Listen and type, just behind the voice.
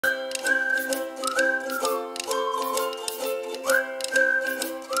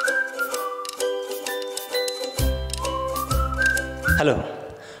Hello.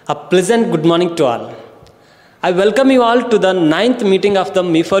 A pleasant good morning to all. I welcome you all to the 9th meeting of the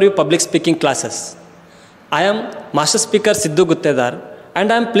ME4U public speaking classes. I am Master Speaker Sidhu Guttedar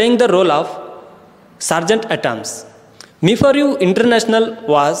and I am playing the role of Sergeant at Arms. ME4U International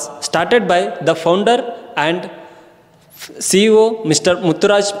was started by the founder and CEO Mr.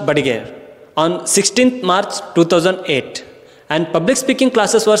 Mutturaj Badigere on 16th March 2008 and public speaking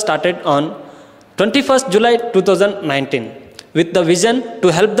classes were started on 21st July 2019 with the vision to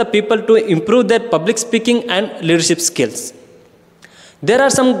help the people to improve their public speaking and leadership skills. Here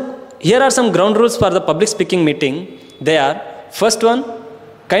are some ground rules for the public speaking meeting. They are: first one,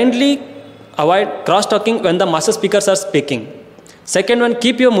 kindly avoid cross-talking when the master speakers are speaking. Second one,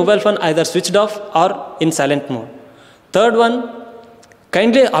 keep your mobile phone either switched off or in silent mode. Third one,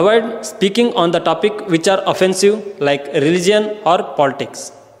 kindly avoid speaking on the topic which are offensive like religion or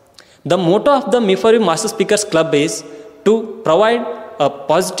politics. The motto of the ME4U Master Speakers Club is to provide a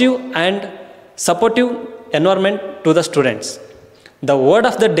positive and supportive environment to the students. The word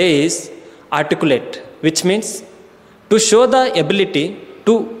of the day is articulate, which means to show the ability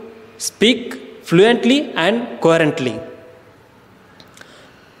to speak fluently and coherently.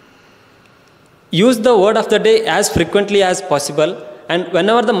 Use the word of the day as frequently as possible, and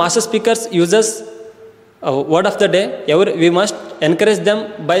whenever the master speakers uses a word of the day, we must encourage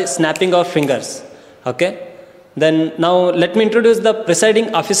them by snapping our fingers. Okay? Then now let me introduce the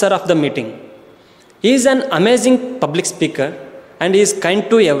presiding officer of the meeting. He is an amazing public speaker and he is kind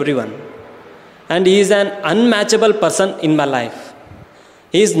to everyone. And he is an unmatchable person in my life.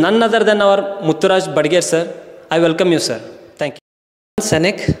 He is none other than our Mutturaj Badigere sir. I welcome you, sir. Thank you.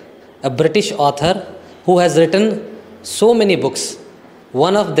 Senek, a British author who has written so many books.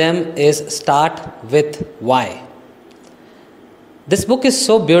 One of them is Start with Why. This book is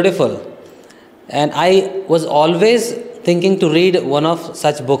so beautiful. And I was always thinking to read one of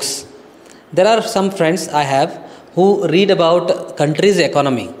such books. There are some friends I have who read about country's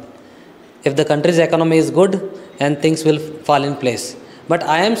economy. If the country's economy is good, and things will fall in place. But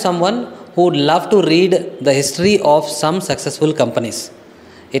I am someone who would love to read the history of some successful companies.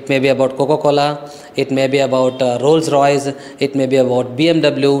 It may be about Coca-Cola, it may be about Rolls-Royce, it may be about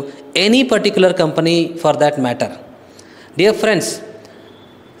BMW, any particular company for that matter. Dear friends,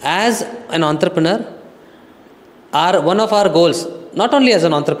 as an entrepreneur, one of our goals, not only as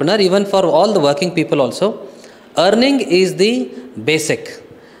an entrepreneur, even for all the working people also, earning is the basic.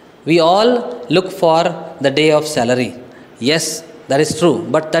 We all look for the day of salary. Yes, that is true,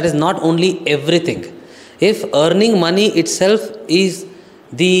 but that is not only everything. If earning money itself is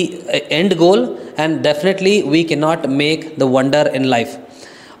the end goal, and definitely we cannot make the wonder in life.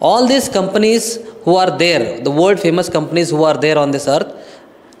 All these companies who are there, the world famous companies who are there on this earth,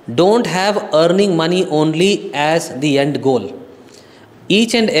 don't have earning money only as the end goal.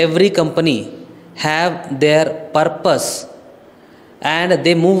 Each and every company have their purpose and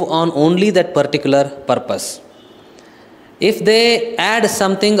they move on only that particular purpose. If they add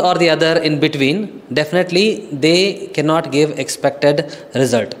something or the other in between, definitely they cannot give expected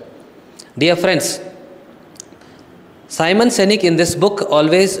result. Dear friends, Simon Sinek in this book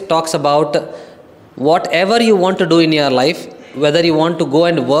always talks about whatever you want to do in your life, whether you want to go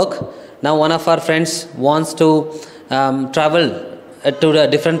and work. Now one of our friends wants to travel to a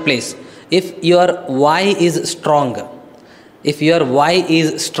different place. If your why is strong,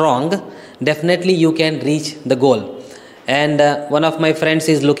 definitely you can reach the goal. And one of my friends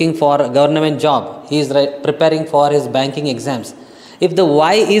is looking for a government job. He is preparing for his banking exams. If the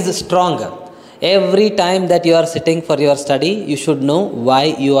why is strong, every time that you are sitting for your study, you should know why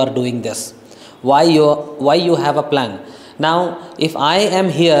you are doing this, why you have a plan. Now, if I am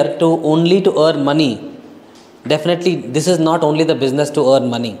here only to earn money, definitely this is not only the business to earn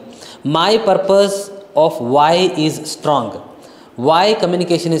money. My purpose of why is strong. Why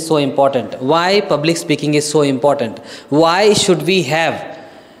communication is so important. Why public speaking is so important. Why should we have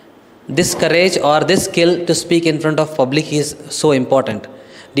this courage or this skill to speak in front of public is so important.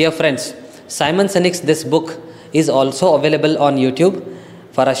 Dear friends, Simon Sinek's this book is also available on YouTube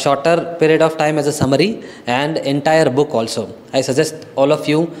for a shorter period of time as a summary and entire book also. I suggest all of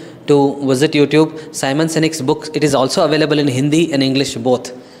you to visit YouTube. Simon Sinek's book, it is also available in Hindi and English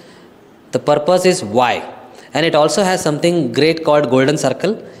both. The purpose is why. And it also has something great called Golden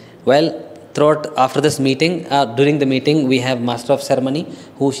Circle. Well, throughout after this meeting, during the meeting, we have Master of Ceremony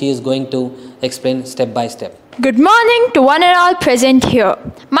who she is going to explain step by step. Good morning to one and all present here.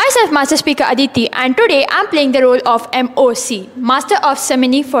 Myself, Master Speaker Aditi, and today I am playing the role of MOC, Master of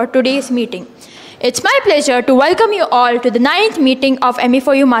Ceremony for today's meeting. It's my pleasure to welcome you all to the 9th meeting of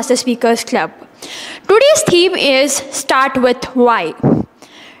ME4U Master Speakers Club. today's theme is Start with Why.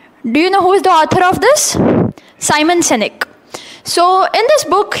 Do you know who is the author of this? Simon Sinek. So in this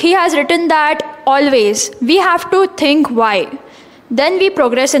book, he has written that always we have to think why. Then we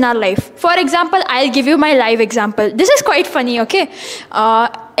progress in our life. For example, I'll give you my live example. This is quite funny, okay?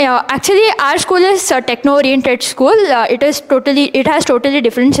 Actually, our school is a techno-oriented school. It has totally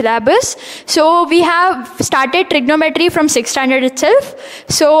different syllabus. So we have started trigonometry from 6th standard itself.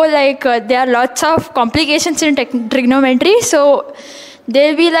 So like there are lots of complications in trigonometry. So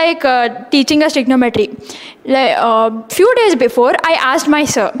they'll be like teaching us trigonometry. Like few days before, I asked my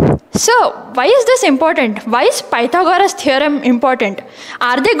sir, "So, why is this important? Why is Pythagoras theorem important?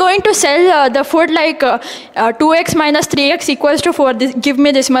 Are they going to sell the food like 2x minus 3x equals to 4? Give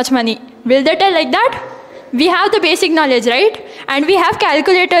me this much money. Will they tell like that? We have the basic knowledge, right? And we have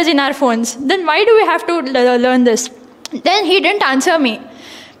calculators in our phones. Then why do we have to learn this?" Then he didn't answer me.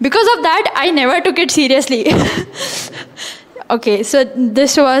 Because of that, I never took it seriously. Okay, so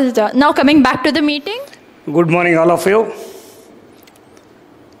this was now coming back to the meeting. Good morning, all of you.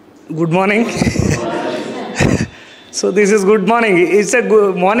 Good morning. So this is good morning. It's a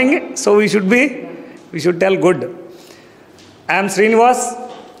good morning, so we should tell good. I am Srinivas.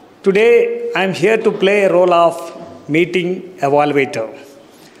 Today I am here to play a role of meeting evaluator.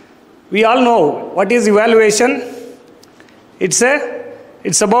 We all know what is evaluation.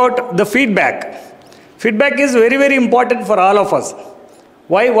 It's about the feedback. Feedback is very, very important for all of us.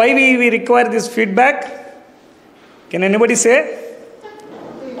 Why we require this feedback? Can anybody say?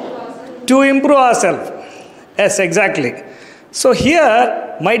 To improve ourselves. Yes, exactly. So here,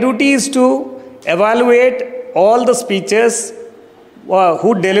 my duty is to evaluate all the speeches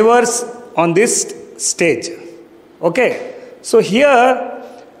who delivers on this stage. Okay. So here,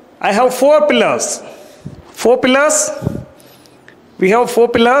 I have 4 pillars. 4 pillars. We have 4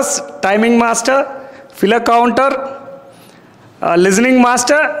 pillars: timing master, filler counter, listening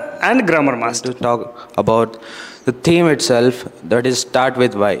master, and grammar master. To talk about the theme itself, that is start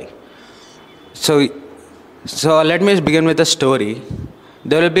with why. So let me begin with a story.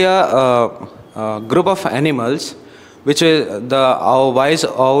 There will be a group of animals, which is our wise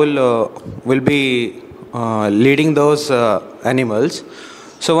owl will be leading those animals.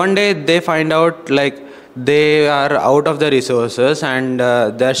 So one day they find out like they are out of the resources and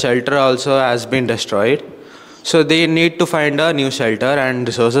their shelter also has been destroyed. So they need to find a new shelter and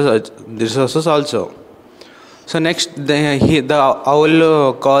resources also. So next, the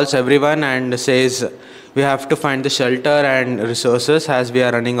owl calls everyone and says, "We have to find the shelter and resources as we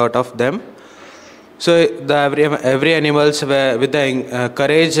are running out of them." So every animals with the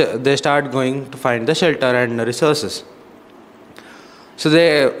courage, they start going to find the shelter and resources. So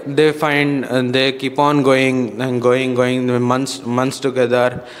they find and they keep on going and going months together.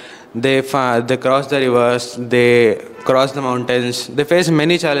 They cross the rivers, they cross the mountains. They face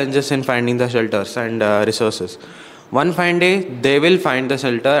many challenges in finding the shelters and resources. One fine day, they will find the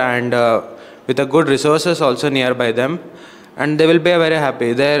shelter and with a good resources also nearby them, and they will be very happy.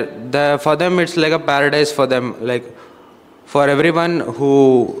 For them, it's like a paradise for them. Like for everyone who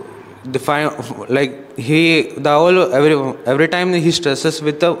define, like the owl every time he stresses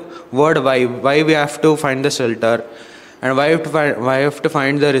with the word why we have to find the shelter. And why have to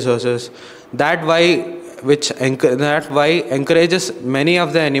find the resources? That why encourages many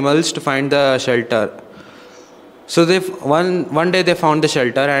of the animals to find the shelter. So one day they found the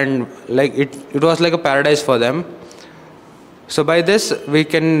shelter and like it was like a paradise for them. So by this we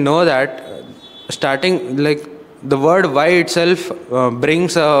can know that starting like the word why itself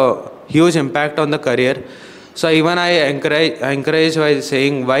brings a huge impact on the career. So even I encourage by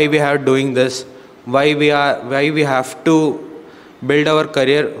saying why we are doing this. Why we have to build our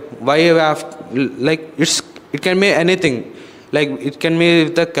career, why we have like it can be anything, like it can be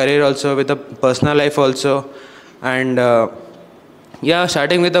with the career also, with the personal life also, and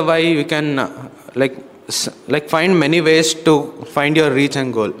starting with the why we can like find many ways to find your reach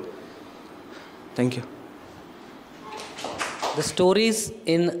and goal. Thank you. The stories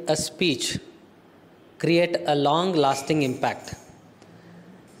in a speech create a long lasting impact.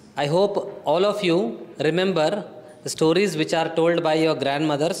 I hope all of you remember the stories which are told by your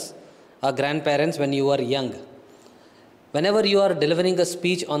grandmothers or grandparents when you were young. Whenever you are delivering a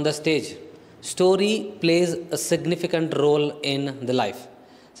speech on the stage, story plays a significant role in the life.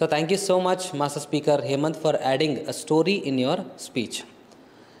 So thank you so much, Master Speaker Hemant, for adding a story in your speech.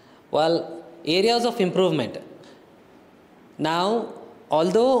 Well, areas of improvement. Now,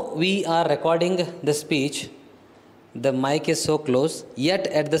 although we are recording the speech, the mic is so close, yet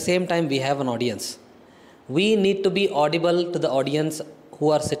at the same time we have an audience. We need to be audible to the audience who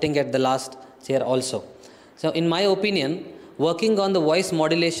are sitting at the last chair also. So in my opinion, working on the voice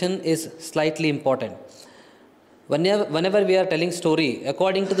modulation is slightly important. Whenever we are telling story,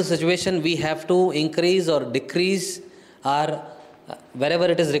 according to the situation, we have to increase or decrease our, wherever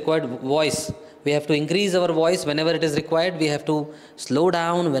it is required, voice. We have to increase our voice whenever it is required. We have to slow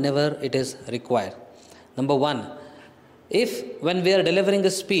down whenever it is required. Number one, when we are delivering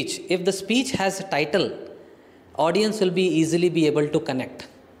a speech, if the speech has a title, audience will easily be able to connect.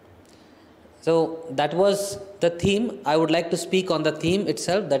 So that was the theme. I would like to speak on the theme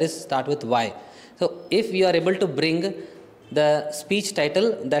itself, that is start with why. So if you are able to bring the speech title,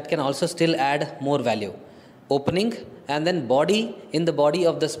 that can also still add more value. Opening and then body, in the body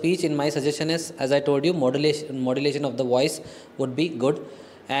of the speech, in my suggestion is, as I told you, modulation of the voice would be good.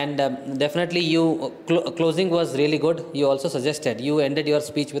 And definitely closing was really good. You also suggested, you ended your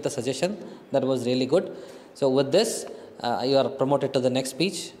speech with a suggestion. That was really good. So with this, you are promoted to the next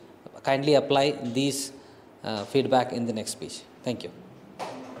speech. Kindly apply these feedback in the next speech. Thank you.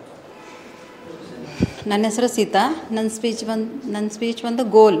 ನನ್ನ ಹೆಸರು ಸೀತಾ. ನನ್ನ speech ಒಂದು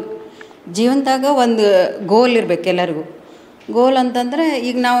ಗೋಲ್. ಜೀವನದಾಗ ಒಂದು ಗೋಲ್ ಇರಬೇಕು ಎಲ್ಲರಿಗೂ. ಗೋಲ್ ಅಂತಂದರೆ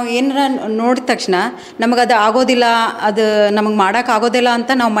ಈಗ ನಾವು ಏನಾರ ನೋಡಿದ ತಕ್ಷಣ ನಮಗದು ಆಗೋದಿಲ್ಲ, ಅದು ನಮಗೆ ಮಾಡೋಕ್ಕಾಗೋದಿಲ್ಲ ಅಂತ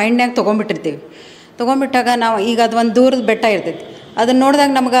ನಾವು ಮೈಂಡ್ನಾಗ ತೊಗೊಂಡ್ಬಿಟ್ಟಿರ್ತೀವಿ. ತೊಗೊಂಡ್ಬಿಟ್ಟಾಗ ನಾವು ಈಗ ಅದು ಒಂದು ದೂರದ ಬೆಟ್ಟ ಇರ್ತೈತಿ, ಅದನ್ನು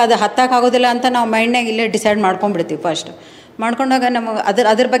ನೋಡಿದಾಗ ನಮ್ಗೆ ಅದು ಹತ್ತಕ್ಕಾಗೋದಿಲ್ಲ ಅಂತ ನಾವು ಮೈಂಡ್ನಾಗ ಇಲ್ಲೇ ಡಿಸೈಡ್ ಮಾಡ್ಕೊಂಡ್ಬಿಡ್ತೀವಿ. ಫಸ್ಟ್ ಮಾಡ್ಕೊಂಡಾಗ ನಮಗೆ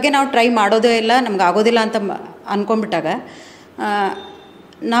ಅದ್ರ ಬಗ್ಗೆ ನಾವು ಟ್ರೈ ಮಾಡೋದೇ ಇಲ್ಲ, ನಮ್ಗೆ ಆಗೋದಿಲ್ಲ ಅಂತ ಅಂದ್ಕೊಂಡ್ಬಿಟ್ಟಾಗ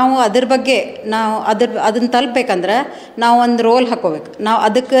ನಾವು ಅದ್ರ ಬಗ್ಗೆ ಅದನ್ನು ತಲುಪಬೇಕಂದ್ರೆ ನಾವು ಒಂದು ರೋಲ್ ಹಾಕ್ಕೋಬೇಕು. ನಾವು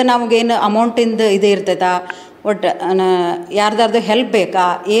ಅದಕ್ಕೆ ನಮಗೇನು ಅಮೌಂಟಿಂದ ಇದು ಇರ್ತೈತಾ, ಒಟ್ಟು ಯಾರ್ದಾರ್ದು ಹೆಲ್ಪ್ ಬೇಕಾ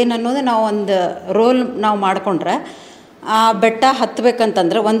ಏನು ಅನ್ನೋದು ನಾವು ಒಂದು ರೋಲ್ ನಾವು ಮಾಡಿಕೊಂಡ್ರೆ ಆ ಬೆಟ್ಟ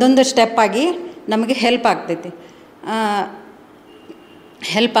ಹತ್ತಬೇಕಂತಂದ್ರೆ ಒಂದೊಂದು ಸ್ಟೆಪ್ಪಾಗಿ ನಮಗೆ ಹೆಲ್ಪ್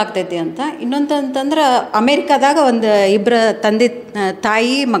ಆಗ್ತೈತಿ ಅಂತ. ಇನ್ನೊಂದು ಅಂತಂದ್ರೆ ಅಮೇರಿಕಾದಾಗ ಒಂದು ಇಬ್ಬರು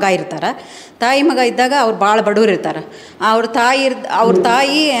ತಾಯಿ ಮಗ ಇರ್ತಾರೆ. ತಾಯಿ ಮಗ ಇದ್ದಾಗ ಅವ್ರು ಭಾಳ ಬಡವ್ರು ಇರ್ತಾರೆ. ಅವ್ರ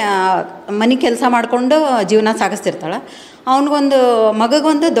ತಾಯಿ ಮನೆ ಕೆಲಸ ಮಾಡಿಕೊಂಡು ಜೀವನ ಸಾಗಿಸ್ತಿರ್ತಾಳೆ. ಅವನಿಗೊಂದು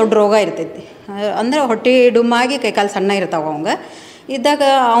ಮಗಗೊಂದು ದೊಡ್ಡ ರೋಗ ಇರ್ತೈತಿ, ಅಂದರೆ ಹೊಟ್ಟೆ ಡುಮ್ಮಾಗಿ ಕೈಕಾಲು ಸಣ್ಣ ಇರ್ತಾವೆ. ಅವಂಗೆ ಇದ್ದಾಗ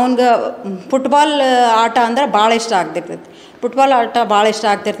ಅವ್ನಿಗೆ ಫುಟ್ಬಾಲ್ ಆಟ ಅಂದ್ರೆ ಭಾಳ ಇಷ್ಟ ಆಗ್ತಿರ್ತೈತಿ. ಫುಟ್ಬಾಲ್ ಆಟ ಭಾಳ ಇಷ್ಟ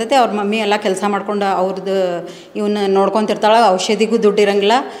ಆಗ್ತಿರ್ತೈತಿ. ಅವ್ರ ಮಮ್ಮಿ ಎಲ್ಲ ಕೆಲಸ ಮಾಡ್ಕೊಂಡು ಅವ್ರದ್ದು ಇವನ್ನ ನೋಡ್ಕೊತಿರ್ತಾಳೆ. ಔಷಧಿಗೂ ದುಡ್ಡು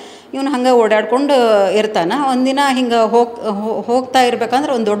ಇರೋಂಗಿಲ್ಲ. ಇವನು ಹಂಗೆ ಓಡಾಡ್ಕೊಂಡು ಇರ್ತಾನೆ. ಒಂದಿನ ಹಿಂಗೆ ಹೋಗ್ತಾ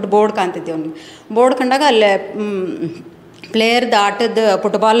ಇರ್ಬೇಕಂದ್ರೆ ಒಂದು ದೊಡ್ಡ ಬೋರ್ಡ್ ಕಾಣ್ತೈತಿ ಅವ್ನಿಗೆ. ಬೋರ್ಡ್ ಕಂಡಾಗ ಅಲ್ಲೇ ಪ್ಲೇಯರ್ದು ಆಟದ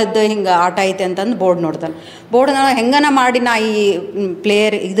ಫುಟ್ಬಾಲದ್ದು ಹಿಂಗೆ ಆಟ ಐತೆ ಅಂತಂದು ಬೋರ್ಡ್ ನೋಡ್ತಾನೆ. ಬೋರ್ಡ್ನ ಹೆಂಗನ ಮಾಡಿ ನಾ ಈ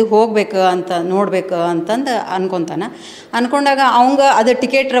ಪ್ಲೇಯರ್ ಇದು ಹೋಗ್ಬೇಕು ಅಂತ ನೋಡ್ಬೇಕು ಅಂತಂದು ಅನ್ಕೊಂಡಾಗ ಅವಂಗೆ ಅದು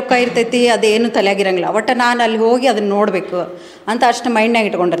ಟಿಕೆಟ್ ರೊಕ್ಕ ಇರ್ತೈತಿ, ಅದೇನು ತಲೆಯಾಗಿರಂಗಿಲ್ಲ. ಒಟ್ಟು ನಾನು ಅಲ್ಲಿ ಹೋಗಿ ಅದನ್ನು ನೋಡಬೇಕು ಅಂತ ಅಷ್ಟು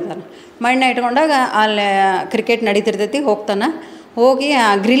ಮೈಂಡ್ನಾಗ ಇಟ್ಕೊಂಡಿರ್ತಾನೆ. ಮೈಂಡ್ನಾಗ ಇಟ್ಕೊಂಡಾಗ ಅಲ್ಲಿ ಕ್ರಿಕೆಟ್ ನಡೀತಿರ್ತೈತಿ. ಹೋಗಿ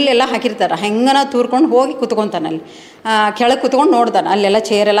ಗ್ರಿಲ್ ಎಲ್ಲ ಹಾಕಿರ್ತಾರೆ, ಹೆಂಗನ ತೂರ್ಕೊಂಡು ಹೋಗಿ ಕುತ್ಕೊತಾನೆ. ಅಲ್ಲಿ ಕೆಳಗೆ ಕುತ್ಕೊಂಡು ನೋಡ್ತಾನೆ. ಅಲ್ಲೆಲ್ಲ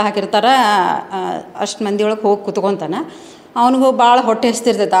ಚೇರೆಲ್ಲ ಹಾಕಿರ್ತಾರೆ. ಅಷ್ಟು ಮಂದಿ ಒಳಗೆ ಹೋಗಿ ಕುತ್ಕೊತಾನೆ. ಅವನಿಗೂ ಭಾಳ ಹೊಟ್ಟೆ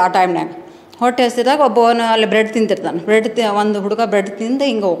ಹಸ್ತಿರ್ತೈತೆ ಆ ಟೈಮ್ನಾಗ. ಹೊಟ್ಟೆ ಹಸ್ತಿದಾಗ ಒಬ್ಬವನು ಅಲ್ಲಿ ಬ್ರೆಡ್ ತಿಂತಿರ್ತಾನೆ. ಒಂದು ಹುಡುಗ ಬ್ರೆಡ್ ತಿಂದು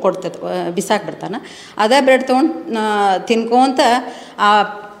ಹಿಂಗೆ ಬಿಸಾಕ್ಬಿಡ್ತಾನೆ. ಅದೇ ಬ್ರೆಡ್ ತೊಗೊಂಡು ತಿನ್ಕೊಂತ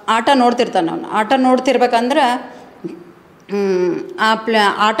ಆಟ ನೋಡ್ತಿರ್ತಾನೆ. ಅವನು ಆಟ ನೋಡ್ತಿರ್ಬೇಕಂದ್ರೆ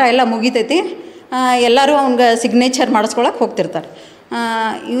ಆಟ ಎಲ್ಲ ಮುಗಿತೈತಿ. ಎಲ್ಲರೂ ಅವ್ನಿಗೆ ಸಿಗ್ನೇಚರ್ ಮಾಡಿಸ್ಕೊಳಕ್ಕೆ ಹೋಗ್ತಿರ್ತಾರೆ.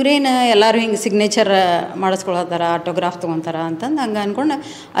 ಇವರೇನು ಎಲ್ಲರೂ ಹಿಂಗೆ ಸಿಗ್ನೇಚರ್ ಮಾಡಿಸ್ಕೊಳತ್ತಾರ, ಆಟೋಗ್ರಾಫ್ ತೊಗೊತಾರ ಅಂತಂದು ಹಂಗೆ ಅಂದ್ಕೊಂಡು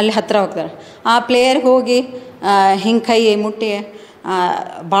ಅಲ್ಲಿ ಹತ್ತಿರ ಹೋಗ್ತಾರೆ. ಆ ಪ್ಲೇಯರ್ಗೆ ಹೋಗಿ ಹಿಂಗೆ ಕೈ ಮುಟ್ಟಿ,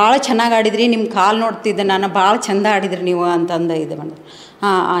 ಭಾಳ ಚೆನ್ನಾಗಿ ಆಡಿದ್ರಿ, ನಿಮ್ಮ ಕಾಲು ನೋಡ್ತಿದ್ದೆ ನಾನು, ಭಾಳ ಚೆಂದ ಆಡಿದ್ರಿ ನೀವು ಅಂತಂದು ಇದು ಮಾಡಿದ್ರು.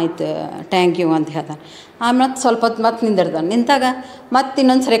 ಆಯ್ತು, ಥ್ಯಾಂಕ್ ಯು ಅಂತ ಹೇಳ್ತಾನೆ. ಆಮೇಲೆ ಸ್ವಲ್ಪ ಹೊತ್ತು ಮತ್ತೆ ನಿಂದಿರ್ತಾನೆ. ನಿಂತಾಗ ಮತ್ತೆ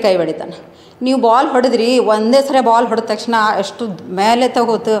ಇನ್ನೊಂದು ಸರಿ ಕೈ ಹೊಡಿತಾನೆ. ನೀವು ಬಾಲ್ ಹೊಡೆದ್ರಿ, ಒಂದೇ ಸರಿ ಬಾಲ್ ಹೊಡೆದ ತಕ್ಷಣ ಎಷ್ಟು ಮೇಲೆ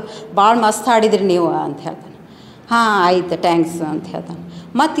ತಗೋತು, ಭಾಳ ಮಸ್ತ್ ಆಡಿದ್ರಿ ನೀವು ಅಂತ ಹೇಳ್ತಾನೆ. ಆಯ್ತು, ಥ್ಯಾಂಕ್ಸ್ ಅಂತ ಹೇಳ್ತಾನೆ.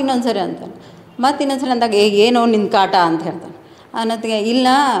 ಮತ್ತೆ ಇನ್ನೊಂದು ಸರಿ ಅಂತಾನೆ. ಅಂದಾಗ ಏನೋ ನಿನ್ನ ಕಾಟ ಅಂತ ಹೇಳ್ತಾನೆ. ಅನ್ನೋತ್ತಿಗೆ ಇಲ್ಲ,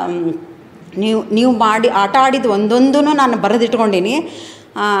 ನೀವು ಮಾಡಿ ಆಟ ಆಡಿದ್ದು ಒಂದೊಂದೂ ನಾನು ಬರೆದಿಟ್ಕೊಂಡೀನಿ,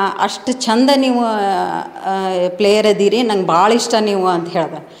 ಅಷ್ಟು ಚಂದ ನೀವು ಪ್ಲೇಯರ್ ಅದೀರಿ, ನಂಗೆ ಭಾಳ ಇಷ್ಟ ನೀವು ಅಂತ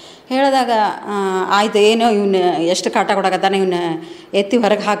ಹೇಳಿದಾಗ ಆಯಿತು, ಏನೋ ಇವನು ಎಷ್ಟು ಕಾಟ ಕೊಡಕತ್ತಾನೆ, ಇವನ್ನ ಎತ್ತಿ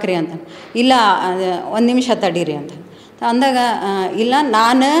ಹೊರಗೆ ಹಾಕ್ರಿ ಅಂತ. ಇಲ್ಲ, ಒಂದು ನಿಮಿಷ ತಡೀರಿ ಅಂತ ಅಂದಾಗ, ಇಲ್ಲ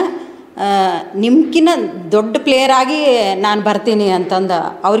ನಾನು ನಿಮ್ಕಿನ್ನ ದೊಡ್ಡ ಪ್ಲೇಯರ್ ಆಗಿ ನಾನು ಬರ್ತೀನಿ ಅಂತಂದು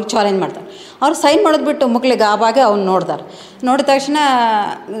ಅವ್ರಿಗೆ ಚಾಲೆಂಜ್ ಮಾಡ್ತಾರೆ. ಅವ್ರು ಸೈನ್ ಮಾಡೋದ್ಬಿಟ್ಟು ಮುಕ್ಲಿ ಗಾಬಾಗಿ ಅವ್ನು ನೋಡ್ತಾರೆ. ನೋಡಿದ ತಕ್ಷಣ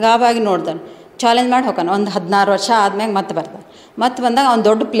ಗಾಬಾಗಿ ನೋಡ್ತಾನೆ, ಚಾಲೆಂಜ್ ಮಾಡಿ ಹೋಗಾನೆ. ಒಂದು 16 ವರ್ಷ ಆದ್ಮೇಲೆ ಮತ್ತೆ ಬರ್ತಾನೆ. ಮತ್ತೆ ಬಂದಾಗ ಅವ್ನು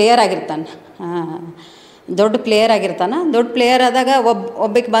ದೊಡ್ಡ ಪ್ಲೇಯರ್ ಆಗಿರ್ತಾನೆ. ದೊಡ್ಡ ಪ್ಲೇಯರ್ ಆದಾಗ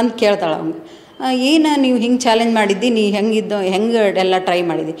ಒಬ್ಬಕ್ಕೆ ಬಂದು ಕೇಳ್ತಾಳೆ ಅವ್ನಿಗೆ, ಏನು ನೀವು ಹಿಂಗೆ ಚಾಲೆಂಜ್ ಮಾಡಿದ್ದಿ, ನೀ ಹೆಂಗೆ ಎಲ್ಲ ಟ್ರೈ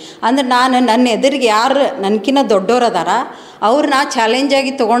ಮಾಡಿದ್ದಿ ಅಂದ್ರೆ, ನಾನು ನನ್ನ ಎದುರಿಗೆ ಯಾರು ನನಗಿನ್ನ ದೊಡ್ಡವ್ರು ಅದಾರ ಅವ್ರು ನಾ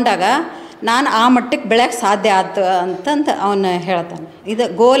ಚಾಲೆಂಜಾಗಿ ತೊಗೊಂಡಾಗ ನಾನು ಆ ಮಟ್ಟಕ್ಕೆ ಬೆಳೆಯೋಕ್ಕೆ ಸಾಧ್ಯ ಆಯ್ತು ಅಂತಂತ ಅವನು ಹೇಳ್ತಾನೆ. ಇದು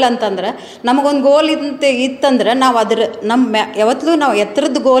ಗೋಲ್ ಅಂತಂದ್ರೆ ನಮಗೊಂದು ಗೋಲ್ ಇತ್ತಂದ್ರೆ ನಾವು ಯಾವತ್ತೂ ನಾವು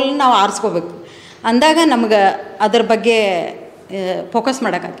ಎತ್ತರದ ಗೋಲ್ ನಾವು ಆರಿಸ್ಕೋಬೇಕು. ಅಂದಾಗ ನಮ್ಗೆ ಅದ್ರ ಬಗ್ಗೆ focus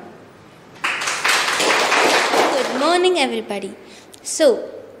ಮಾಡೋಕ್ಕಾಗಿ. Good morning, everybody. So,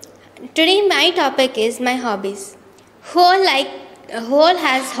 today my topic is my hobbies. Who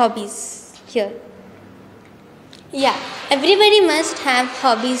has hobbies here? Yeah, everybody must have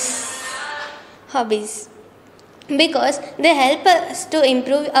hobbies because they help us to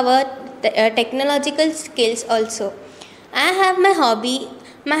improve our technological skills also. I have my hobby.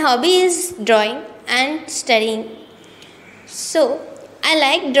 My hobby is drawing and studying. So, I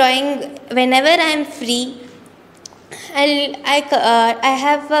like drawing whenever I am free. I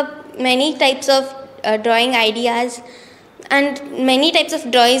have many types of drawing ideas, and many types of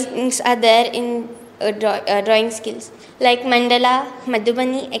drawings are there in drawing skills like mandala,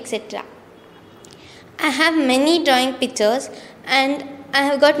 madhubani, etc. I have many drawing pictures and I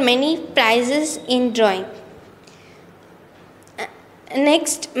have got many prizes in drawing.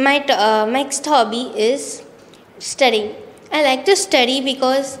 My next hobby is studying. I like to study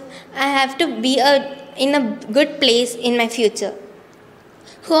because I have to be in a good place in my future.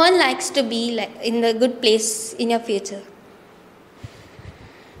 Who all likes to be in a good place in your future?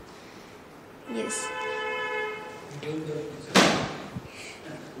 Yes.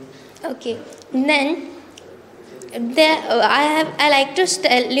 Okay. Then I like to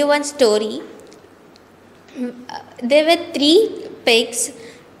tell you one story. There were 3 pigs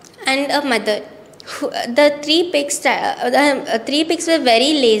and a mother. The three pigs were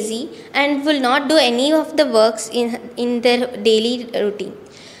very lazy and will not do any of the works in their daily routine.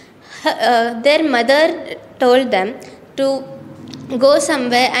 Their mother told them to go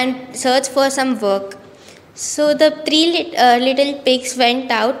somewhere and search for some work. So the 3 little pigs went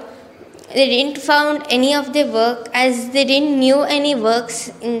out. They didn't found any of their work, as they didn't knew any works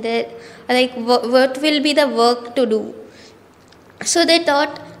in their, like what will be the work to do. So they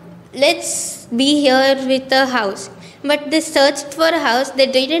thought, let's be here with a house. But they searched for a house. They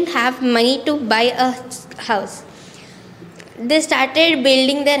didn't have money to buy a house. They started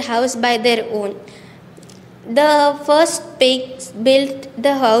building their house by their own. The first pig built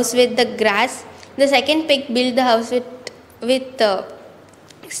the house with the grass. The second pig built the house with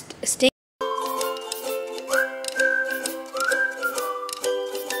sticks.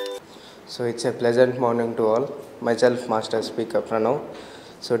 So it's a pleasant morning to all. Myself, Master Speaker Pranav.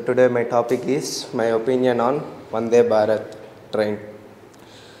 So today my topic is my opinion on Vande Bharat train.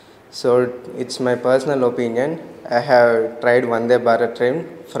 So it's my personal opinion. I have tried Vande Bharat train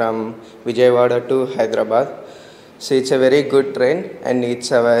from Vijayawada to Hyderabad. So it's a very good train and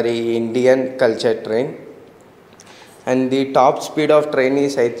it's a very Indian culture train. And the top speed of train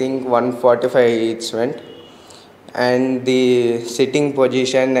is I think 145 it went. And the sitting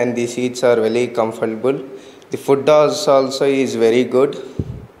position and the seats are very comfortable. The food also is very good.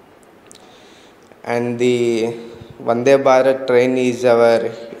 And the Vande Bharat train is our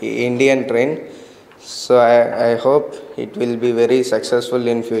Indian train. So I hope it will be very successful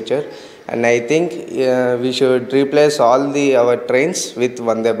in future. And I think we should replace all our trains with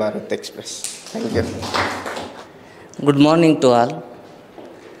Vande Bharat Express. Thank you. Good morning to all.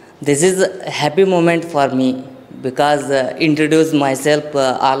 This is a happy moment for me because introduce myself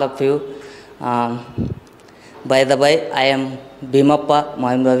all of you. By the way, I am Bhimappa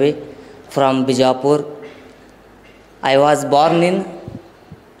Mohambavi from Bijapur. I was born in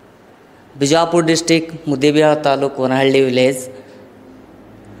Bijapur district, Mudebiya Taluk, Vanahalli village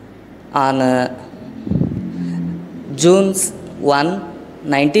on June 1,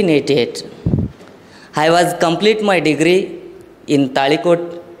 1988. I was complete my degree in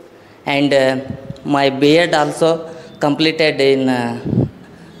Talikot and my B.Ed also completed in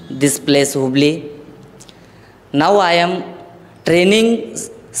this place, Hubli. Now I am training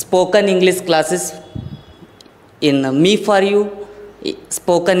spoken English classes in ME4U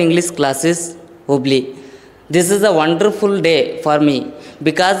spoken English classes, Hubli. This is a wonderful day for me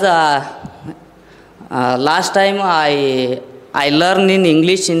because last time I learned in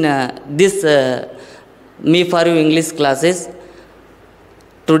English in this ME4U English classes.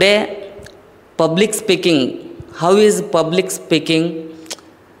 Today, public speaking. How is public speaking?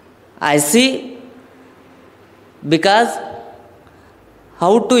 I see because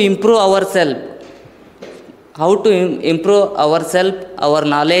how to improve ourselves, our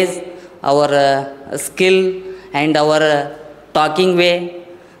knowledge, our skill and our talking way.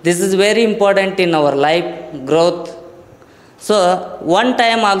 This is very important in our life growth. So one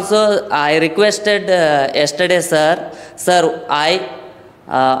time also I requested yesterday, sir, I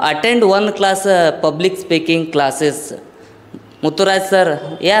attend one class, public speaking classes. Mutturaj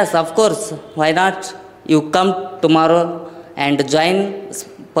sir, yes, of course, why not? You come tomorrow and join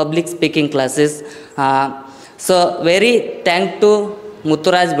public speaking classes. So very thank to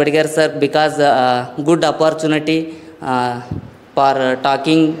Mutturaj Badigar sir because good opportunity for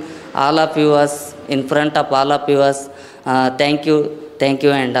talking all of you us in front of all of you us. Thank you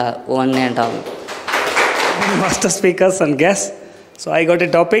and one and all. Master speakers and guests. So I got a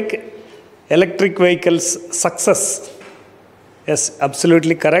topic, electric vehicles success. Yes,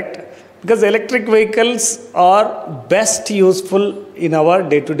 absolutely correct. Because electric vehicles are best useful in our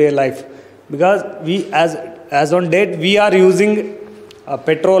day-to-day life. Because we, as on date, we are using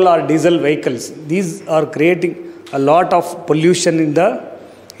petrol or diesel vehicles. These are creating a lot of pollution in the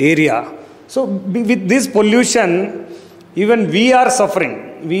area. So with this pollution, even we are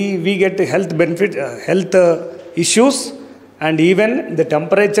suffering. We get health benefit, health issues, and even the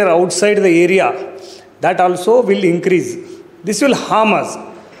temperature outside the area, that also will increase. This will harm us.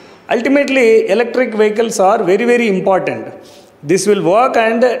 Ultimately, electric vehicles are very, very important. This will work,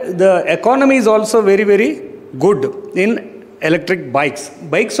 and the economy is also very, very good in electric bikes.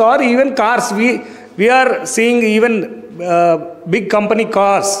 Bikes or even cars. We are seeing even big company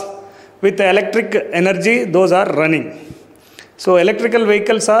cars with electric energy, those are running. So electrical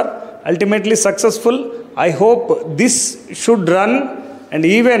vehicles are ultimately successful. I hope this should run, and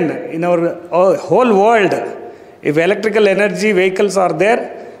even in our whole world, if electrical energy vehicles are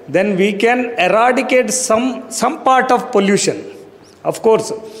there, then we can eradicate some part of pollution. Of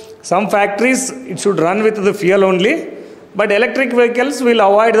course, some factories, it should run with the fuel only, but electric vehicles will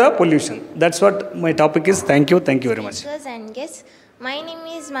avoid the pollution. That's what my topic is. Thank you very much. Speakers and guests, my name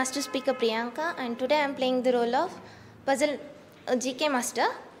is Master Speaker Priyanka, and today I am playing the role of puzzle JK Master.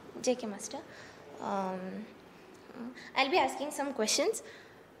 I'll be asking some questions.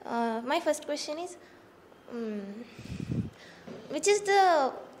 My first question is, which is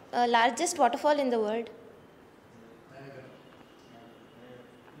the largest waterfall in the world?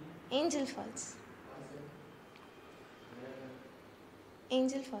 Angel Falls.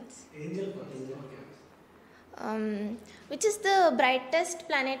 Which is the brightest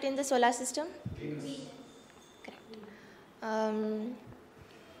planet in the solar system? Correct.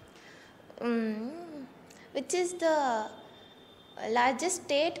 Which is the largest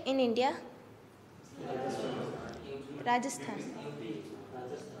state in India? Rajasthan.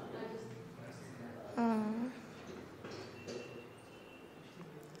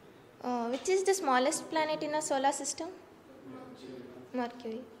 Which is the smallest planet in our solar system?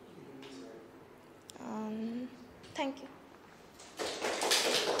 Mercury. Thank you.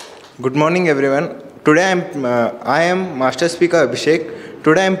 Good morning, everyone. Today I am Master Speaker Abhishek.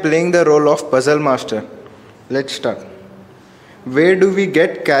 Today I am playing the role of Puzzle Master. Let's start. Where do we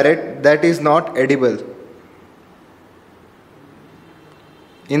get carrot that is not edible?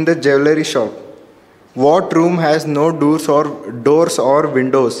 In the jewelry shop. What room has no doors or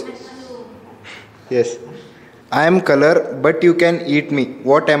windows? Yes. I am color, but you can eat me.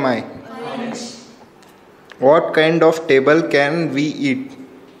 What am I? Orange. What kind of table can we eat?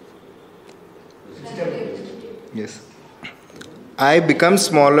 Yes. I become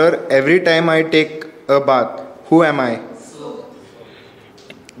smaller every time I take a bath. Who am I? Soap.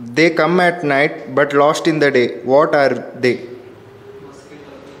 They come at night but lost in the day. What are they?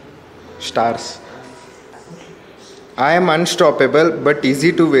 Stars. I am unstoppable but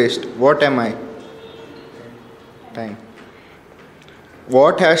easy to waste. What am I? Time.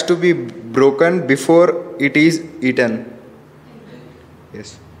 What has to be broken before it is eaten?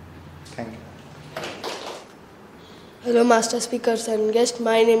 Yes. Thank you. Hello, Master Speakers and guests.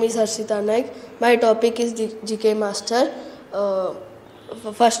 My name is Harshita Naik. My topic is GK Master.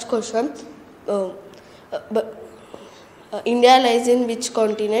 First question. India lies in which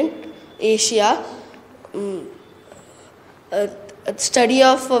continent? Asia. Study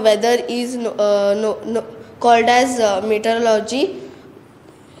of weather is called as meteorology.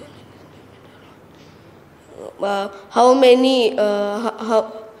 How many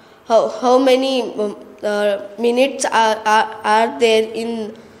minutes are there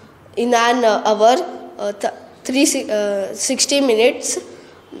in an hour? 60 minutes.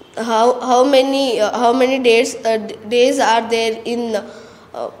 How many days are there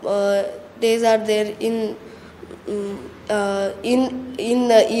in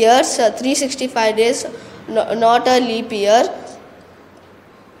years? 365 days, not a leap year.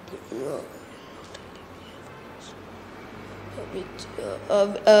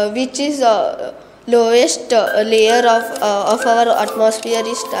 Which is lowest layer of our atmosphere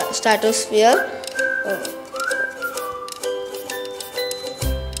is stratosphere.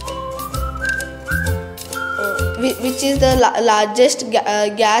 which is the largest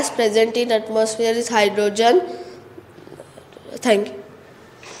gas present in atmosphere is hydrogen. Thank you.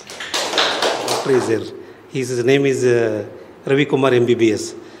 Doctor is there. His name is Ravi Kumar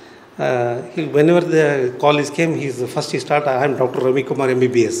MBBS. Whenever the call came, first he started, I am Dr. Ravi Kumar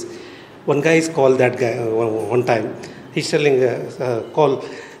MBBS. One guy is called that guy one time. He's telling,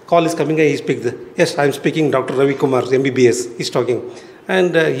 call is coming, he speaks. Yes, I am speaking Dr. Ravi Kumar MBBS. He's talking.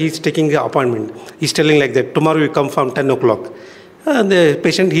 And he's taking the appointment. He's telling like that, tomorrow you come from 10 o'clock. The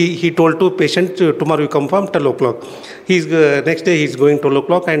patient, he told to patient, tomorrow you come from 12 o'clock. Next day he's going 12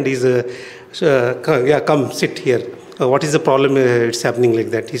 o'clock and he's, come sit here. What is the problem it's happening like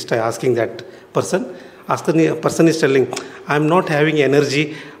that? He's asking that person. Person is telling, I'm not having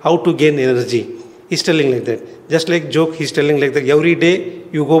energy, how to gain energy. He's telling like that. Just like joke, he's telling like that, every day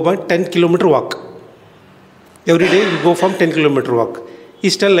you go by 10-kilometer walk. Every day you go from 10-kilometer walk.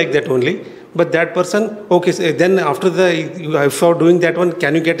 He's telling like that only. But that person, okay, so then after if you're doing that one,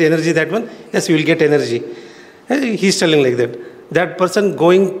 can you get energy that one? Yes, you will get energy. He's telling like that. That person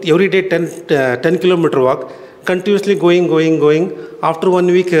going every day 10-kilometer walk, continuously going. After 1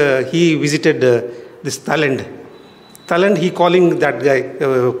 week, he visited this Thailand. He calling that guy,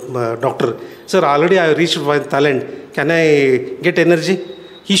 doctor. Sir, already I reached Thailand. Can I get energy?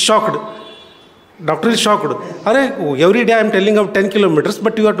 He's shocked. Doctor is shocked. Every day I am telling of 10 kilometers,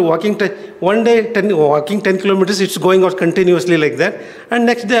 but you are walking one day walking 10 kilometers, it's going out continuously like that. And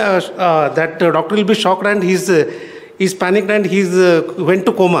next day that doctor will be shocked and he's panicked and he's went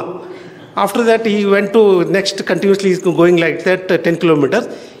to coma. After that he went to next continuously he's going like that 10 kilometers.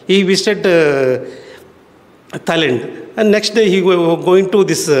 He visited Thailand. And next day he going to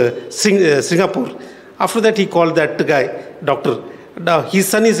this Singapore. After that he called that guy, doctor. His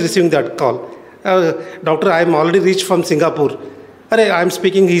son is receiving that call. Doctor, I am already reached from Singapore. I am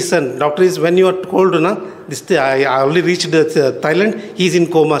speaking his son. Doctor is, when you are told, I already reached Thailand, he is in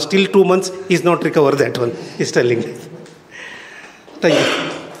coma. Still 2 months, he is not recovered that one. He is telling. Thank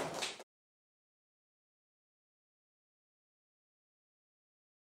you.